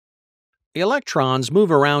Electrons move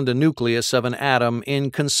around the nucleus of an atom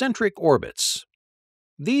in concentric orbits.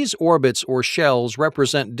 These orbits or shells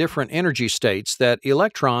represent different energy states that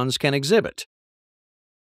electrons can exhibit.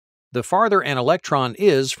 The farther an electron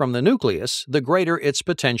is from the nucleus, the greater its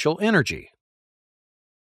potential energy.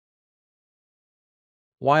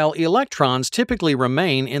 While electrons typically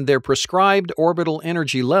remain in their prescribed orbital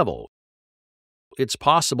energy level, it's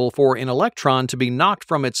possible for an electron to be knocked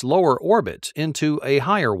from its lower orbit into a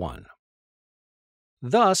higher one.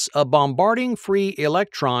 Thus, a bombarding free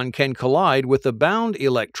electron can collide with a bound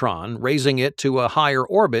electron, raising it to a higher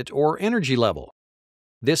orbit or energy level.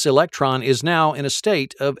 This electron is now in a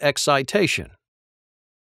state of excitation.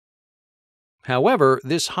 However,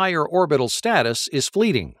 this higher orbital status is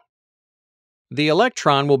fleeting. The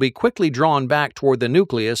electron will be quickly drawn back toward the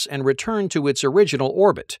nucleus and return to its original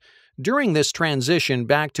orbit. During this transition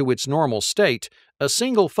back to its normal state, a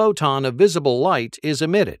single photon of visible light is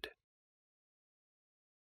emitted.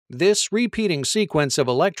 This repeating sequence of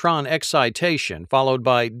electron excitation followed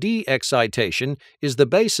by de-excitation is the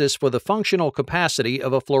basis for the functional capacity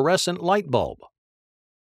of a fluorescent light bulb.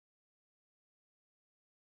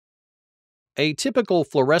 A typical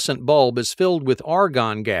fluorescent bulb is filled with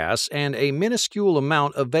argon gas and a minuscule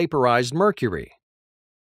amount of vaporized mercury.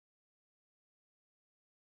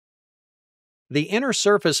 The inner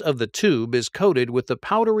surface of the tube is coated with the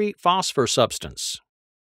powdery phosphor substance.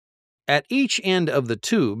 At each end of the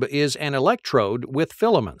tube is an electrode with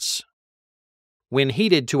filaments. When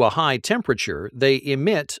heated to a high temperature, they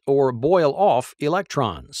emit or boil off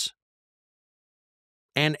electrons.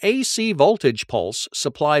 An AC voltage pulse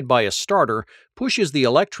supplied by a starter pushes the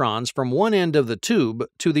electrons from one end of the tube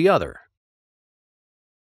to the other.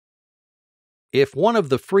 If one of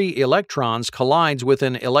the free electrons collides with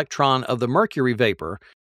an electron of the mercury vapor,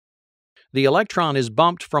 the electron is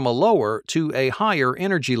bumped from a lower to a higher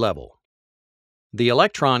energy level. The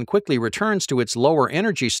electron quickly returns to its lower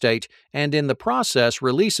energy state and in the process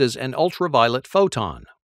releases an ultraviolet photon.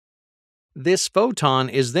 This photon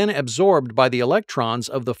is then absorbed by the electrons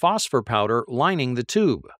of the phosphor powder lining the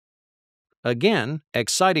tube, again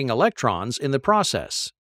exciting electrons in the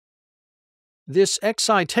process. This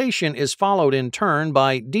excitation is followed in turn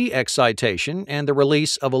by de-excitation and the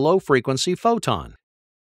release of a low-frequency photon.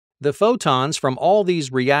 The photons from all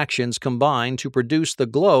these reactions combine to produce the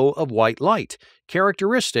glow of white light,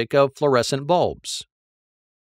 characteristic of fluorescent bulbs.